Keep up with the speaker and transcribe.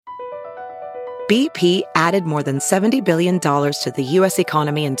BP added more than $70 billion to the U.S.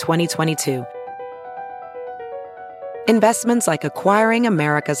 economy in 2022. Investments like acquiring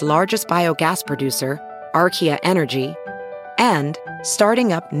America's largest biogas producer, Archaea Energy, and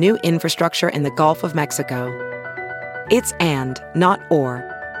starting up new infrastructure in the Gulf of Mexico. It's and, not or.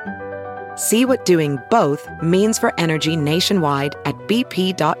 See what doing both means for energy nationwide at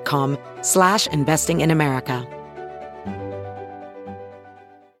bp.com/investing in America.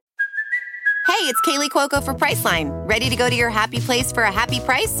 Hey, it's Kaylee Cuoco for Priceline. Ready to go to your happy place for a happy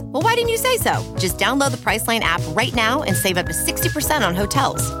price? Well, why didn't you say so? Just download the Priceline app right now and save up to 60% on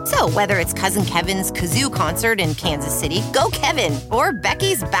hotels. So whether it's Cousin Kevin's Kazoo Concert in Kansas City, go Kevin, or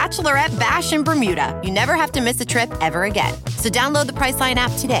Becky's Bachelorette Bash in Bermuda, you never have to miss a trip ever again. So download the Priceline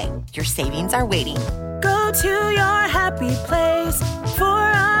app today. Your savings are waiting. Go to your happy place for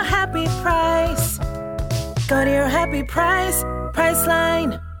a happy price. Go to your happy price,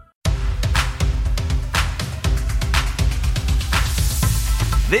 Priceline.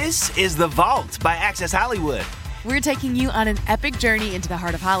 This is The Vault by Access Hollywood. We're taking you on an epic journey into the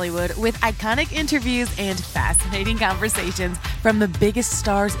heart of Hollywood with iconic interviews and fascinating conversations from the biggest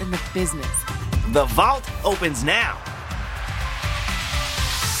stars in the business. The Vault opens now.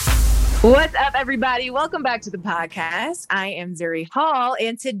 What's up, everybody? Welcome back to the podcast. I am Zuri Hall,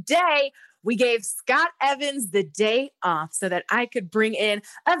 and today we gave Scott Evans the day off so that I could bring in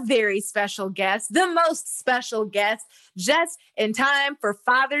a very special guest, the most special guest, just in time for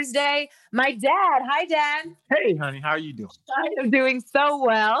Father's Day, my dad. Hi, Dad. Hey, honey, how are you doing? I am doing so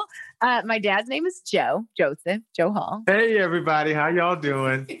well. My dad's name is Joe Hall. Hey, everybody, how y'all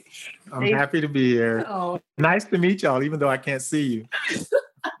doing? I'm happy to be here. Oh. Nice to meet y'all, even though I can't see you.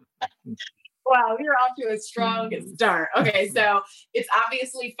 Wow, you're off to a strong start. Okay, so it's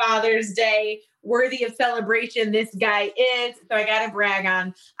obviously Father's Day, worthy of celebration. This guy is. So I got to brag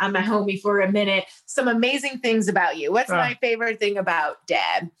on my homie for a minute. Some amazing things about you. What's my favorite thing about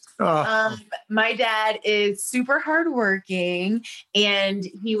Dad? My dad is super hardworking, and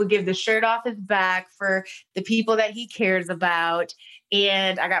he would give the shirt off his back for the people that he cares about.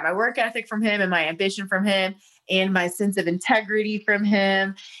 And I got my work ethic from him and my ambition from him and my sense of integrity from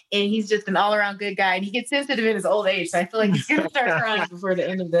him. And he's just an all-around good guy. And he gets sensitive in his old age. So I feel like he's going to start crying before the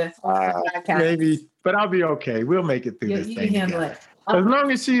end of the podcast. Maybe, but I'll be okay. We'll make it through this you thing. Can handle it. As long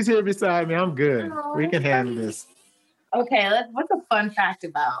as she's here beside me, I'm good. We can handle this. Okay, what's a fun fact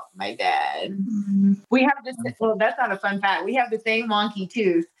about my dad? We have this, well, that's not a fun fact. We have the same wonky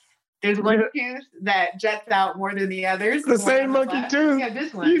tooth. There's one tooth that juts out more than the others. The same monkey tooth? Yeah,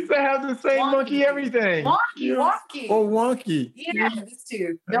 this one. You used to have the same monkey everything. Wonky. Oh, wonky. Yeah, this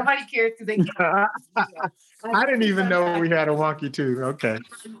tooth. Nobody cares because they can't. I didn't even know we had a wonky tooth. Okay.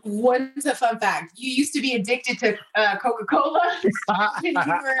 What's a fun fact? You used to be addicted to Coca-Cola when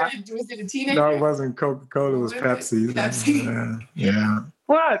was it a teenager? No, it wasn't Coca-Cola. It was Pepsi. Pepsi. Yeah.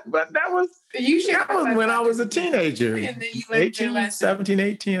 What? But that was when I was a teenager. 17,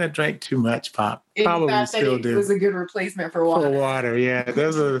 18, I drank too much pop. Probably still do. It was a good replacement for water. For water, yeah.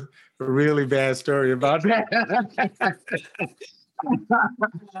 There's a really bad story about that.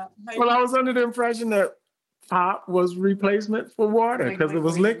 Well, I was under the impression that pop was replacement for water because it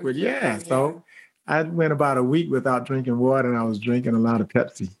was liquid. Yeah. So I went about a week without drinking water, and I was drinking a lot of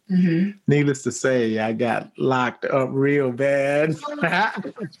Pepsi. Mm-hmm. Needless to say, I got locked up real bad.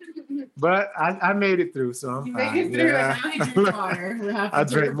 But I made it through, so I'm fine. Made it through, and now you drink water. I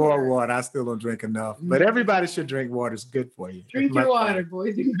drink more water. I still don't drink enough. But everybody should drink water. It's good for you. Drink your water,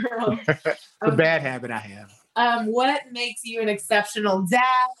 boys and girls. It's a bad habit I have. What makes you an exceptional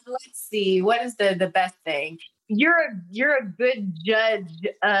dad? Let's see. What is the best thing? You're a good judge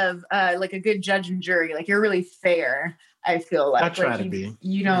of like a good judge and jury. Like you're really fair. I feel like I try to be.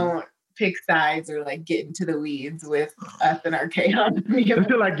 You don't pick sides or like get into the weeds with us and our chaos.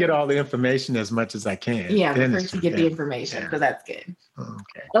 Until I get all the information as much as I can. Yeah, first you get the information, so that's good.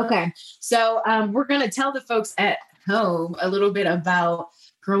 Okay. So we're gonna tell the folks at home a little bit about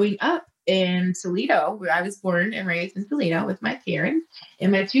growing up in Toledo, where I was born and raised in Toledo with my parents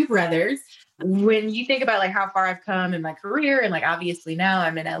and my two brothers. When you think about like how far I've come in my career, and like obviously now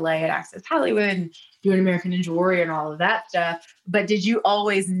I'm in LA at Access Hollywood and doing American Ninja Warrior and all of that stuff. But did you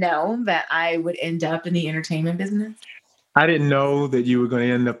always know that I would end up in the entertainment business? I didn't know that you were going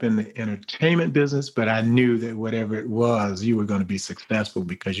to end up in the entertainment business, but I knew that whatever it was, you were going to be successful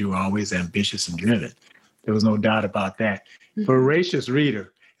because you were always ambitious and driven. There was no doubt about that. Mm-hmm. Voracious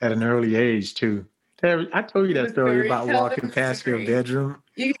reader at an early age too. I told you that story about walking past your bedroom.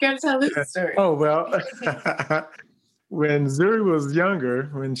 You got to tell this story. Oh, well, when Zuri was younger,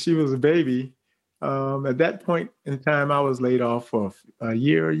 when she was a baby, At that point in time, I was laid off for a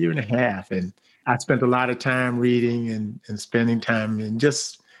year and a half. And I spent a lot of time reading and spending time and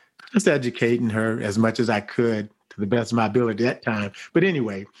just educating her as much as I could to the best of my ability at that time. But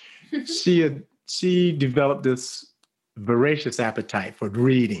anyway, she developed this voracious appetite for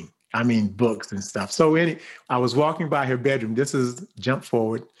reading. I mean, books and stuff. So I was walking by her bedroom. This is jump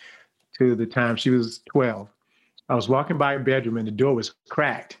forward to the time she was 12. I was walking by her bedroom and the door was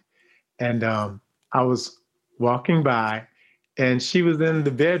cracked. And I was walking by and she was in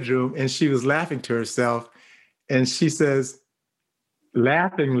the bedroom and she was laughing to herself. And she says,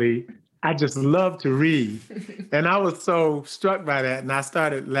 laughingly, I just love to read. And I was so struck by that. And I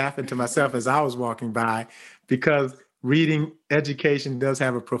started laughing to myself as I was walking by, because reading education does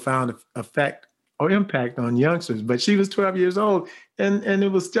have a profound effect or impact on youngsters. But she was 12 years old. And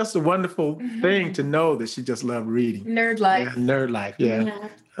it was just a wonderful thing to know that she just loved reading. Nerd life. Yeah, nerd life, yeah.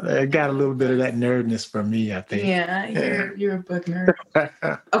 It got a little bit of that nerdness from me, I think. Yeah, you're a book nerd.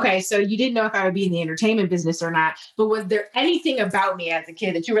 Okay, so you didn't know if I would be in the entertainment business or not, but was there anything about me as a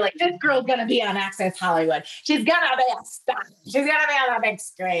kid that you were like, this girl's going to be on Access Hollywood. She's going to be a star. She's going to be on the big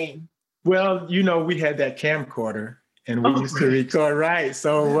screen. Well, we had that camcorder and we used to record, right?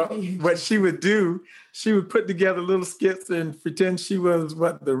 So what she would do, she would put together little skits and pretend she was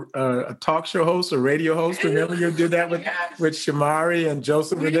a talk show host or radio host. Remember you did that with Shamari and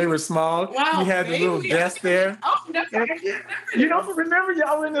Joseph when they were small? Wow. You had the little desk there. Oh, no. You don't remember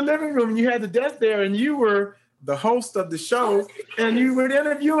y'all were in the living room and you had the desk there and you were the host of the show and you were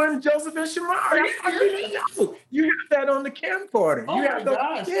interviewing Joseph and Shamari. You had that on the camcorder. Oh,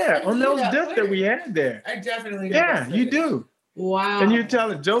 you had on those discs that we had there. I definitely know. Yeah, you do. Wow. And you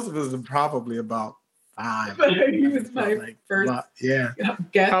tell it, Joseph was probably about 5. He was my first.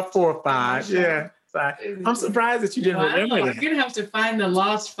 About 4 or 5. Yeah. I'm surprised that you didn't remember that. You're going to have to find the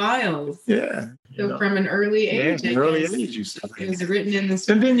lost files. Yeah. So from an early age. Yeah, early age you started. It was written in the.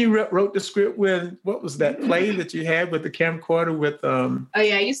 And then you wrote the script with, what was that play that you had with the camcorder with? Oh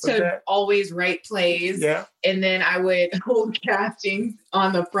yeah, I used to always write plays. Yeah. And then I would hold castings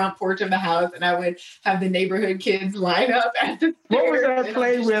on the front porch of the house, and I would have the neighborhood kids line up at the. What was that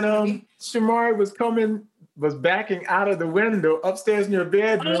play when Shamari was backing out of the window upstairs in your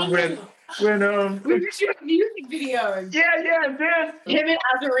bedroom when we were shooting music videos. Yeah, and then him and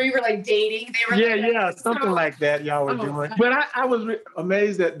Zuri were like dating. They were something like that y'all were doing. But I was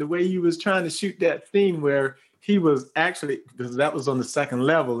amazed at the way he was trying to shoot that scene where he was actually, because that was on the second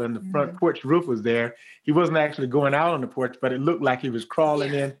level and the front porch roof was there. He wasn't actually going out on the porch, but it looked like he was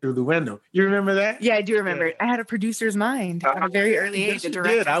crawling in through the window. You remember that? Yeah, I do remember it. I had a producer's mind at a very early age.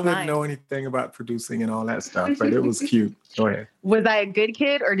 I wouldn't know anything about producing and all that stuff, but it was cute. Go ahead. Was I a good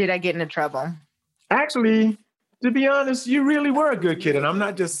kid or did I get into trouble? Actually, to be honest, you really were a good kid. And I'm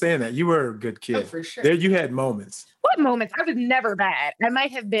not just saying that. You were a good kid. Oh, for sure. There you had moments. What moments? I was never bad. I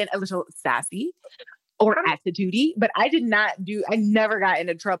might have been a little sassy or attitude-y, but I never got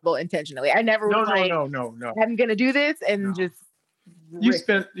into trouble intentionally. I never was no. I'm going to do this and just. You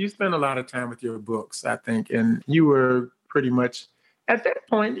spent a lot of time with your books, I think. And you were pretty much, at that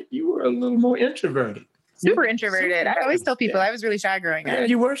point, you were a little more introverted. Super introverted. I always tell people I was really shy growing up. Yeah,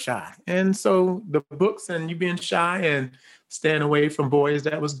 you were shy. And so the books and you being shy and staying away from boys,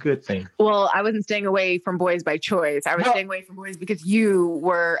 that was a good thing. Well, I wasn't staying away from boys by choice. I was staying away from boys because you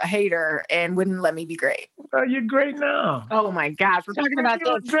were a hater and wouldn't let me be great. Well, you're great now. Oh my gosh. We're talking about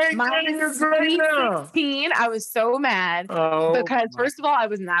you're great. You're great now. 16, I was so mad because first of all, I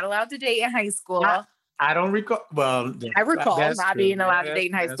was not allowed to date in high school. I don't recall. Well, I recall not being allowed to date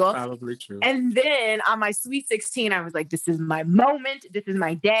in high school. That's probably true. And then on my sweet 16, I was like, this is my moment. This is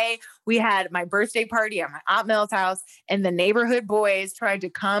my day. We had my birthday party at my Aunt Mel's house, and the neighborhood boys tried to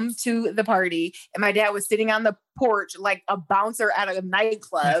come to the party. And my dad was sitting on the porch like a bouncer at a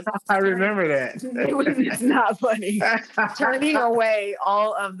nightclub. I remember that. It's not funny. Turning away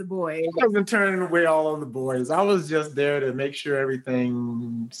all of the boys. I wasn't turning away all of the boys. I was just there to make sure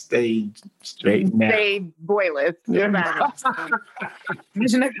everything stayed straight. Stayed boyless. Yeah.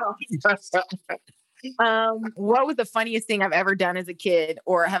 What was the funniest thing I've ever done as a kid,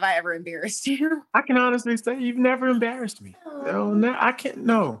 or have I ever embarrassed you? I can honestly say you've never embarrassed me. No, I can't.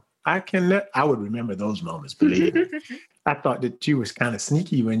 No, I can. I would remember those moments. Believe me. I thought that you was kind of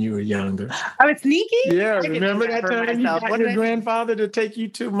sneaky when you were younger. I was sneaky? Yeah, remember that time you got your grandfather to take you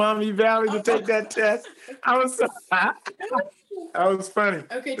to Mommy Valley to take that test? That was funny.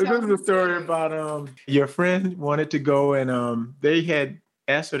 Okay, this is a story about your friend wanted to go and they had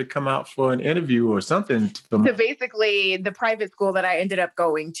asked her to come out for an interview or something. So basically, the private school that I ended up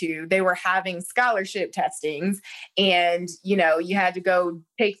going to, they were having scholarship testings, and you had to go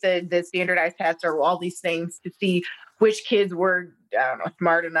take the standardized tests or all these things to see which kids were, I don't know,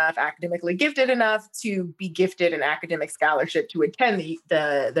 smart enough, academically gifted enough to be gifted an academic scholarship to attend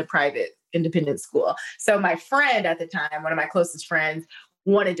the private independent school. So my friend at the time, one of my closest friends,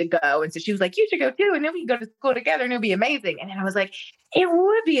 wanted to go. And so she was like, you should go too. And then we can go to school together and it'll be amazing. And then I was like, it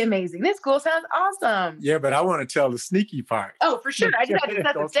would be amazing. This school sounds awesome. Yeah, but I want to tell the sneaky part. Oh, for sure. I just had to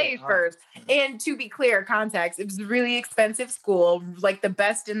set the stage first. And to be clear, context, it was a really expensive school, like the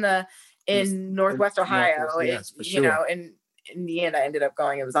best in Northwest Ohio. Yes, for sure. And in the end, I ended up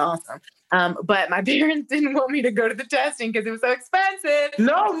going. It was awesome. But my parents didn't want me to go to the testing because it was so expensive.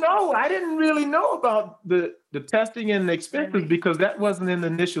 No, I didn't really know about the testing and the expenses because that wasn't in the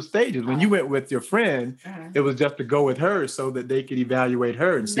initial stages. When you went with your friend, it was just to go with her so that they could evaluate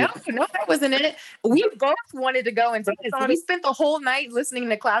her and see. No, that wasn't it. We both wanted to go and take it. So we spent the whole night listening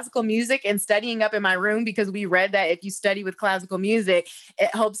to classical music and studying up in my room because we read that if you study with classical music, it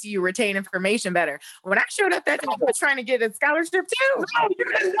helps you retain information better. When I showed up that day, I was trying to get a scholarship too. No,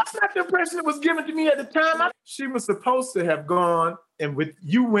 that's not the impression that was given to me at the time. She was supposed to have gone and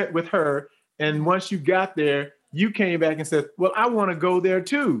you went with her. And once you got there, you came back and said, well, I want to go there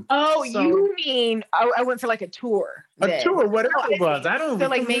too. Oh, so, you mean I went for like a tour? A tour, whatever it was. I don't know. So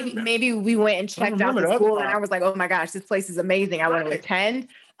like maybe we went and checked out the school and I was like, oh my gosh, this place is amazing. I want to attend.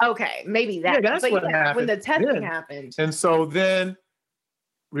 Okay, maybe that. Yeah, that's what happened. When the testing happened. And so then,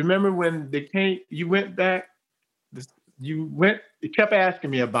 remember when you went back, you kept asking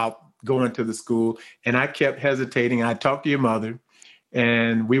me about going to the school and I kept hesitating. I talked to your mother.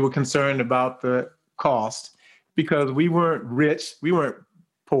 And we were concerned about the cost because we weren't rich. We weren't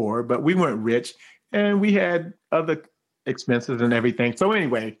poor, but we weren't rich. And we had other expenses and everything. So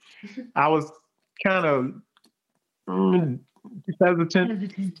anyway, I was kind of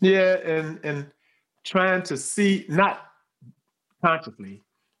hesitant. Yeah, and trying to see, not consciously,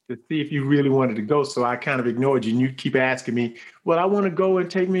 to see if you really wanted to go. So I kind of ignored you and you keep asking me, well, I want to go and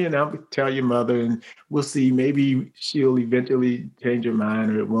take me and I'll tell your mother and we'll see, maybe she'll eventually change her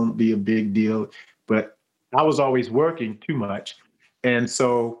mind or it won't be a big deal. But I was always working too much. And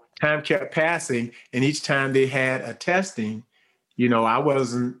so time kept passing and each time they had a testing, I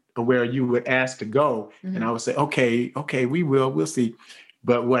wasn't aware you would ask to go. Mm-hmm. And I would say, okay, we'll see.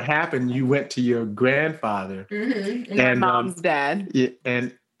 But what happened, you went to your grandfather and my mom's dad.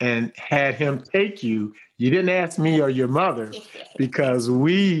 And had him take you. You didn't ask me or your mother because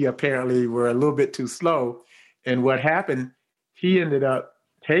we apparently were a little bit too slow. And what happened, he ended up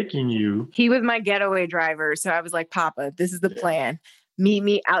taking you. He was my getaway driver. So I was like, Papa, this is the plan. Meet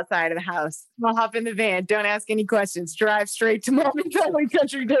me outside of the house. I'll hop in the van. Don't ask any questions. Drive straight to Mom and Dad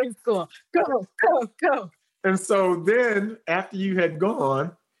Country Day School. Go. And so then after you had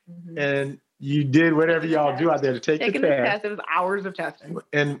gone and you did whatever y'all do out there to take the test. It was hours of testing.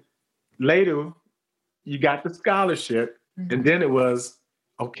 And later, you got the scholarship. And then it was,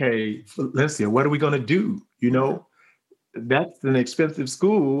 okay, Valencia, what are we going to do? That's an expensive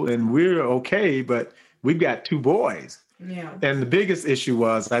school and we're okay, but we've got 2 boys. Yeah. And the biggest issue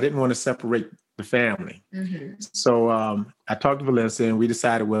was I didn't want to separate the family. So I talked to Valencia and we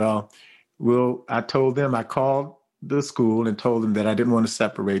decided, I called the school and told them that I didn't want to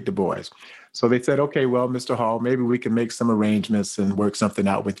separate the boys. So they said, okay, well, Mr. Hall, maybe we can make some arrangements and work something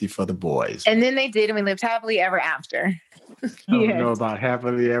out with you for the boys. And then they did, and we lived happily ever after. I don't know about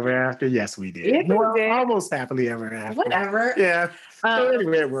happily ever after. Yes, we did. Yes, we did. Almost happily ever after. Whatever. Yeah. So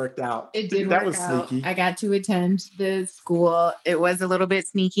anyway, it worked out. It did That work was out. sneaky. I got to attend the school. It was a little bit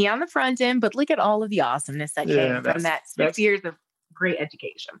sneaky on the front end, but look at all of the awesomeness that came from that 6 years of great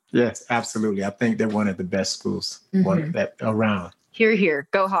education. Yes, absolutely. I think they're one of the best schools one that around. Here.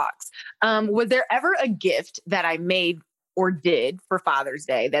 Go Hawks. Was there ever a gift that I made or did for Father's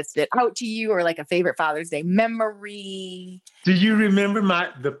Day that stood out to you or like a favorite Father's Day memory? Do you remember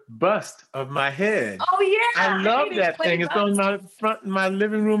the bust of my head? Oh, yeah. I love that thing. It's on my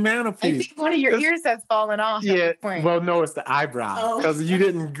living room mantelpiece. I think one of your ears has fallen off. Yeah. At this point. Well, no, it's the eyebrow because you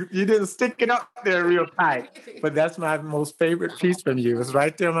didn't stick it up there real tight. But that's my most favorite piece from you. It's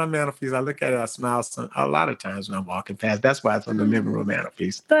right there on my mantelpiece. I look at it, I smile a lot of times when I'm walking past. That's why it's on the living room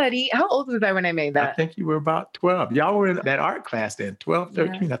mantelpiece. Buddy, how old was I when I made that? I think you were about 12. Y'all were in that art class then, 12,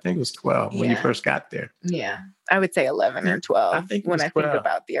 13. Yeah. I think it was 12 when you first got there. Yeah. I would say 11 or 12 I think it when was I 12. think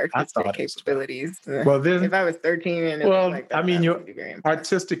about the artistic thought it was 12. capabilities. Well, then, if I was 13 and it well, was like that, I mean, that your would be very impressive.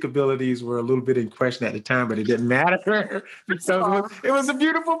 artistic abilities were a little bit in question at the time, but it didn't matter because it was a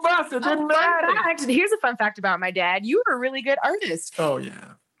beautiful bus. It didn't matter. Actually, here's a fun fact about my dad. You were a really good artist. Oh,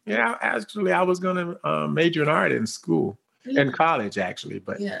 yeah. Yeah, actually, I was going to major in art in school, in college, actually,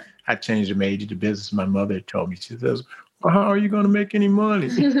 but I changed the major to business. My mother told me, she says, well, how are you going to make any money?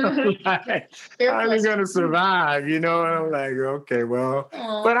 Like, how are you going to survive? You know, and I'm like, okay, well,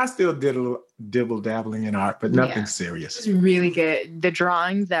 but I still did a little dibble-dabbling in art, but nothing serious. It's really good. The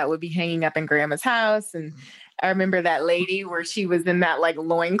drawings that would be hanging up in grandma's house. And I remember that lady where she was in that like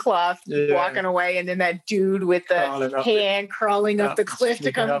loincloth walking away, and then that dude with the hand crawling up the cliff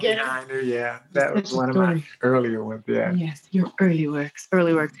to come get her. Yeah, that was one of my earlier ones. Yeah. Yes, your early works.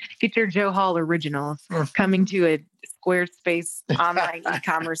 Get your Joe Hall originals coming to a Squarespace online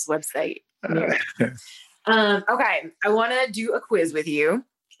e-commerce website. Okay, I want to do a quiz with you.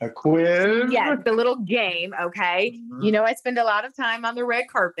 A quiz? Yes, the little game, okay? Mm-hmm. You know, I spend a lot of time on the red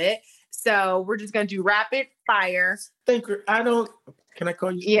carpet, so we're just going to do rapid fire. Stinker, can I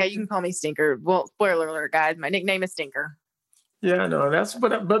call you? Yeah, you can call me Stinker. Well, spoiler alert, guys, my nickname is Stinker. Yeah, I know, that's,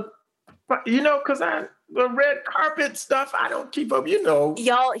 but you know, because the red carpet stuff, I don't keep up, you know.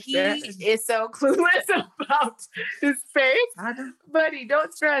 Y'all, he is so clueless about his face. Buddy,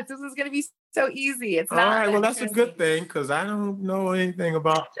 don't stress. This is going to be so easy. It's not. All right, well, that's a good thing because I don't know anything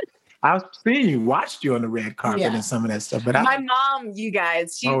about. I've seen you, watched you on the red carpet and some of that stuff. But my mom, you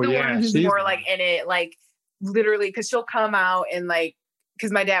guys, she's the one who's more like in it, like literally, because she'll come out and like,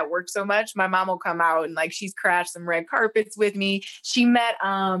 because my dad works so much, my mom will come out and like she's crashed some red carpets with me. She met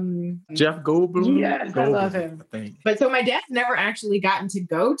Jeff Goldblum. Yes, I love him. But so my dad's never actually gotten to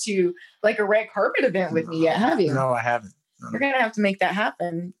go to like a red carpet event with me yet, have you? No, I haven't. We're gonna have to make that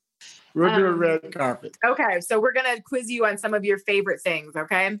happen. We'll do a red carpet. Okay, so we're gonna quiz you on some of your favorite things.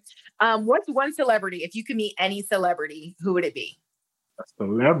 Okay, what's one celebrity? If you could meet any celebrity, who would it be? A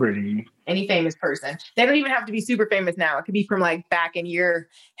celebrity? Any famous person. They don't even have to be super famous now. It could be from like back in your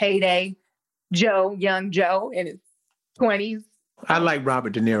heyday. Young Joe in his 20s. I like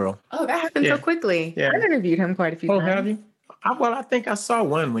Robert De Niro. Oh, that happened so quickly. Yeah. I've interviewed him quite a few times. Oh, have you? I think I saw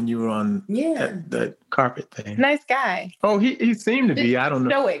one when you were on the carpet thing. Nice guy. Oh, he seemed to be. I don't know.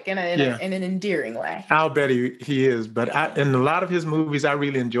 Stoic in an endearing way. I'll bet he is. But in a lot of his movies, I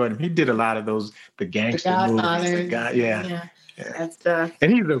really enjoyed him. He did a lot of those, the gangster movies. Yeah. That's the.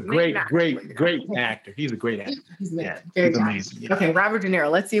 And he's a great actor. He's a great actor. He's amazing. Yeah. Okay, Robert De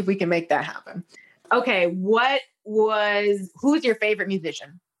Niro. Let's see if we can make that happen. Okay, who's your favorite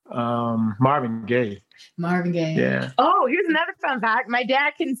musician? Marvin Gaye. Marvin Gaye. Yeah. Oh, here's another fun fact. My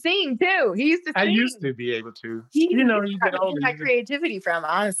dad can sing too. He used to sing. I used to be able to. You get older. My creativity from,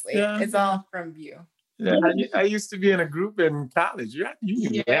 honestly. Yeah. It's all from you. Yeah, I used to be in a group in college. You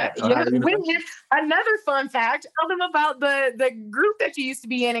knew that. Another fun fact. Tell them about the group that you used to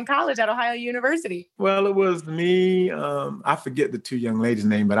be in college at Ohio University. Well, it was me. I forget the two young ladies'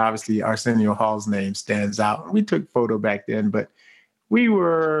 name, but obviously Arsenio Hall's name stands out. We took photo back then, but we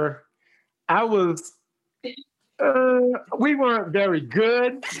weren't very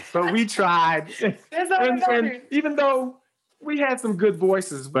good, but we tried. and even though we had some good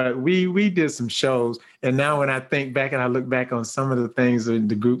voices, but we did some shows. And now when I think back and I look back on some of the things in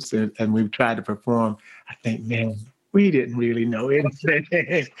the groups and we've tried to perform, I think, man, we didn't really know anything.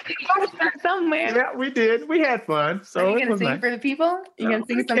 Somewhere. Yeah, we did. We had fun. So are you going to sing for the people? You going to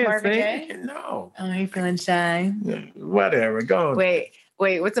sing some Marvin Gaye? No. Oh, you're feeling shy? Yeah, whatever. Go on. Wait,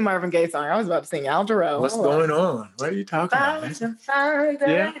 what's a Marvin Gaye song? I was about to sing Al Jarreau. What's going on? What are you talking about?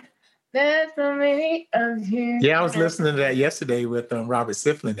 Yeah. There's so many of you. Yeah, I was listening to that yesterday with Robert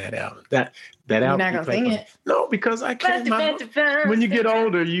Sifflin, that album. That album. You're not going to sing it? No, because I can't. When you get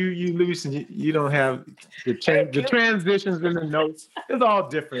older, you lose and you don't have the transitions in the notes. It's all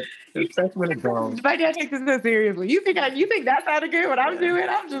different. Especially when it goes. My dad takes it so seriously. You think that sounded good? What I'm doing?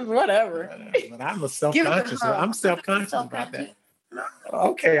 I'm just whatever. But I'm self-conscious. I'm self-conscious about that. No,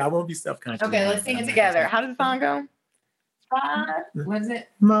 okay, I won't be self-conscious. Okay, let's sing it together. How does the song go? What is it?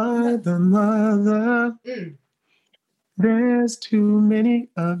 Mother, there's too many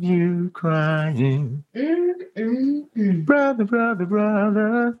of you crying.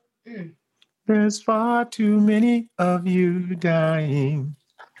 Brother, there's far too many of you dying.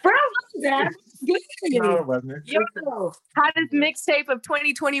 Bro, Dad. Good. No, it wasn't. Yo, hottest mixtape of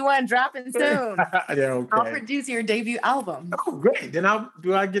 2021 dropping soon. Yeah, okay. I'll produce your debut album. Oh, great. Then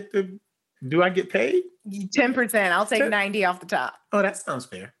do I get paid? 10%. I'll take 90 off the top. Oh, that sounds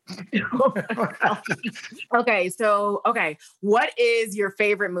fair. Okay. What is your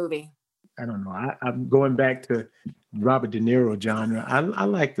favorite movie? I don't know. I'm going back to Robert De Niro genre. I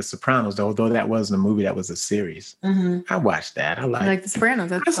like The Sopranos, although that wasn't a movie, that was a series. I watched that. I like The Sopranos.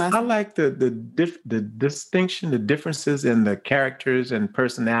 That's I like the distinction, the differences in the characters and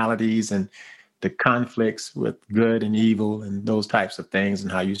personalities and the conflicts with good and evil and those types of things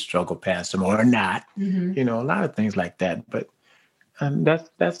and how you struggle past them or not. You know, a lot of things like that. But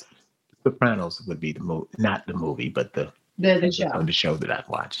that's Sopranos would be the movie, not the movie, but the show. The show that I've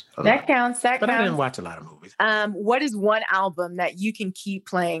watched. That counts. But I didn't watch a lot of movies. What is one album that you can keep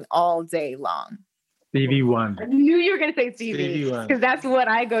playing all day long? Stevie Wonder. I knew you were going to say Stevie Wonder. because that's what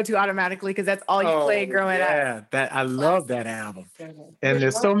I go to automatically because that's all you played growing up. Yeah, I love that album. And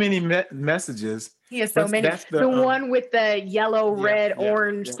there's so many messages. He has so many. That's the one with the yellow, red,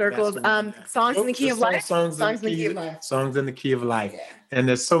 orange circles. Songs in the Key of Life. Songs in the Key of Life. Yeah. And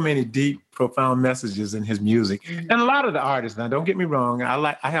there's so many deep, profound messages in his music. And a lot of the artists, now don't get me wrong,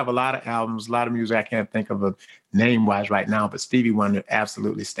 I have a lot of albums, a lot of music I can't think of a name-wise right now, but Stevie Wonder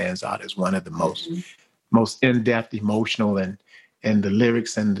absolutely stands out as one of the most in-depth, emotional, and the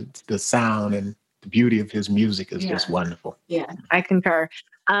lyrics and the sound and the beauty of his music is just wonderful. Yeah, I concur.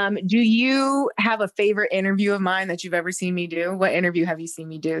 Do you have a favorite interview of mine that you've ever seen me do? What interview have you seen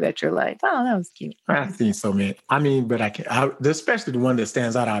me do that you're like, oh, that was cute? I've seen so many. I mean, but especially the one that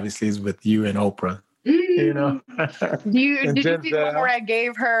stands out, obviously, is with you and Oprah. You know? Did you see the one where I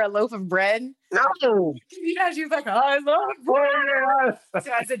gave her a loaf of bread? No. Yeah, she was like, I love bread.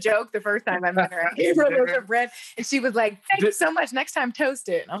 So as a joke, the first time I met her, I gave her a loaf of bread. And she was like, thank you so much. Next time, toast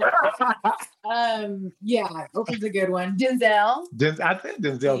it. I'm like, yeah, Oprah's a good one. Denzel. I think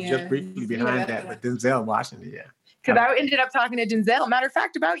Denzel just briefly behind that, but Denzel Washington, yeah. Because I ended up talking to Denzel, matter of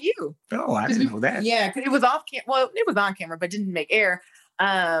fact, about you. Oh, I didn't know that. Yeah, because it was off camera. Well, it was on camera, but didn't make air.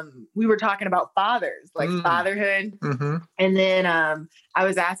 We were talking about fathers, like fatherhood. And then I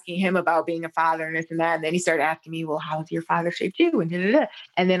was asking him about being a father and this and that. And then he started asking me, well, how has your father shaped you? And da-da-da.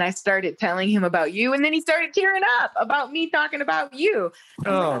 And then I started telling him about you. And then he started tearing up about me talking about you.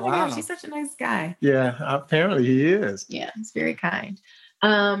 Oh, wow. Gosh, he's such a nice guy. Yeah, apparently he is. Yeah, he's very kind.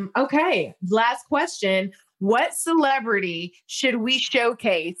 Okay, last question. What celebrity should we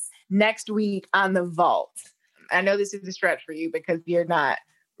showcase next week on The Vault? I know this is a stretch for you because you're not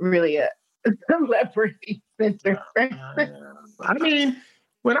really a celebrity center. I mean,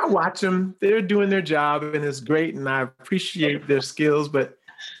 when I watch them, they're doing their job and it's great and I appreciate their skills, but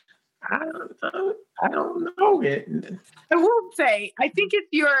I don't know it. I will say, I think it's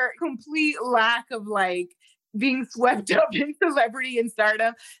your complete lack of being swept up in celebrity and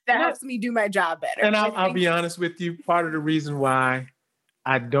stardom that helps me do my job better. And I'll be honest with you, part of the reason why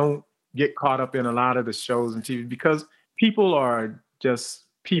I don't get caught up in a lot of the shows and TV because people are just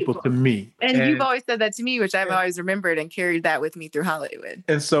people to me. And you've always said that to me, which I've always remembered and carried that with me through Hollywood.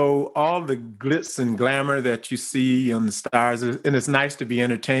 And so all the glitz and glamour that you see on the stars, and it's nice to be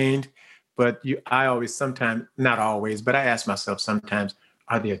entertained, but I always sometimes, not always, but I ask myself sometimes,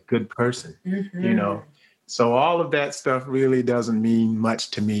 are they a good person? You know? So all of that stuff really doesn't mean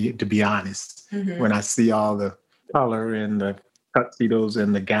much to me, to be honest, when I see all the color and the tuxedos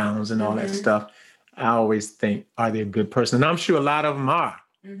and the gowns and all that stuff. I always think, are they a good person? And I'm sure a lot of them are.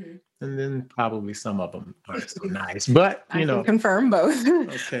 And then probably some of them aren't so nice. But, I can confirm both.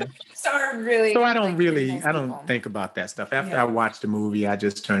 Okay. So I don't think about that stuff. After I watch the movie, I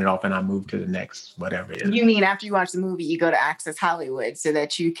just turn it off and I move to the next, whatever it is. You mean after you watch the movie, you go to Access Hollywood so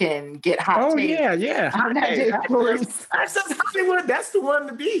that you can get hot takes? Yeah. Access Hollywood, that's the one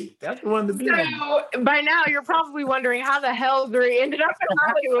to be. That's the one to be. So by now, you're probably wondering how the hell Zuri ended up in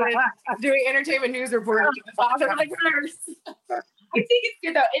Hollywood doing entertainment news reporting. I think it's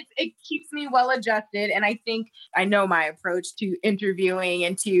good though. It keeps me well adjusted. And I know my approach to interviewing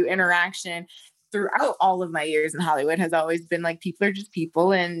and to interaction throughout all of my years in Hollywood has always been like, people are just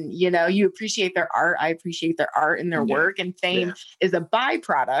people. And, you appreciate their art. I appreciate their art and their work. And fame is a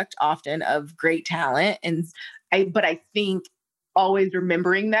byproduct often of great talent. But I think always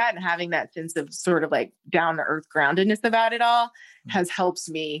remembering that and having that sense of sort of like down to earth groundedness about it all has helped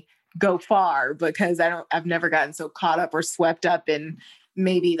me go far because I've never gotten so caught up or swept up in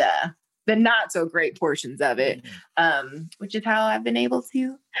maybe the not so great portions of it, which is how I've been able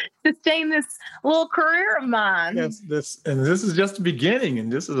to sustain this little career of mine. Yes, this is just the beginning, and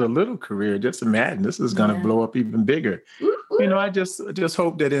this is a little career. Just imagine this is going to blow up even bigger. I just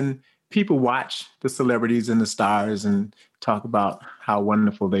hope that people watch the celebrities and the stars and talk about how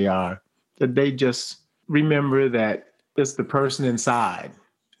wonderful they are, that they just remember that it's the person inside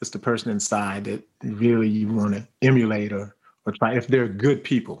it's the person inside that really you want to emulate or try. If they're good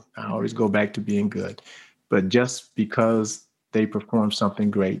people, I always go back to being good. But just because they perform something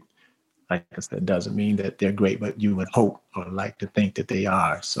great, like I said, doesn't mean that they're great, but you would hope or like to think that they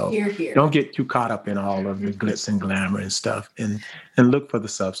are. So don't get too caught up in all of the glitz and glamour and stuff, and look for the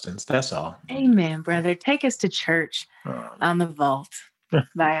substance. That's all. Amen, brother. Take us to church on the Vault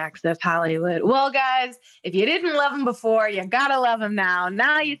by Access Hollywood. Well, guys, if you didn't love him before, you gotta love him now.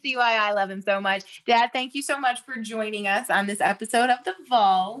 Now you see why I love him so much. Dad, thank you so much for joining us on this episode of The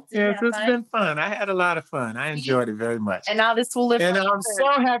Vault. Yes, it's been fun. I had a lot of fun. I enjoyed it very much. And now this will live And forever. I'm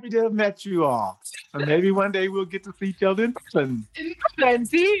so happy to have met you all. And maybe one day we'll get to see each other in person. And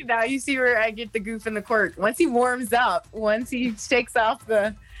see, now you see where I get the goof and the quirk. Once he warms up, once he shakes off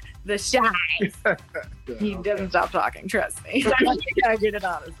the shy, he doesn't stop talking. Trust me. I get it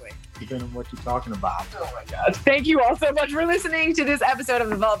honestly. Depending on what you're talking about. Oh my God. Thank you all so much for listening to this episode of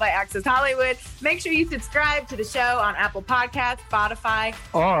The Vault by Access Hollywood. Make sure you subscribe to the show on Apple Podcasts, Spotify,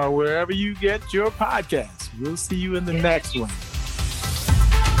 or wherever you get your podcasts. We'll see you in the next one.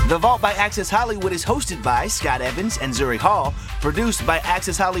 The Vault by Access Hollywood is hosted by Scott Evans and Zuri Hall, produced by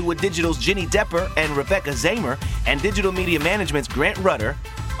Access Hollywood Digital's Jenny Depper and Rebecca Zamer, and Digital Media Management's Grant Rudder,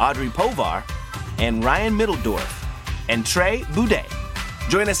 Audrey Povar, and Ryan Middledorf, and Trey Boudet.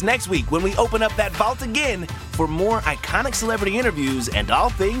 Join us next week when we open up that vault again for more iconic celebrity interviews and all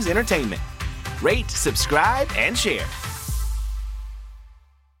things entertainment. Rate, subscribe, and share.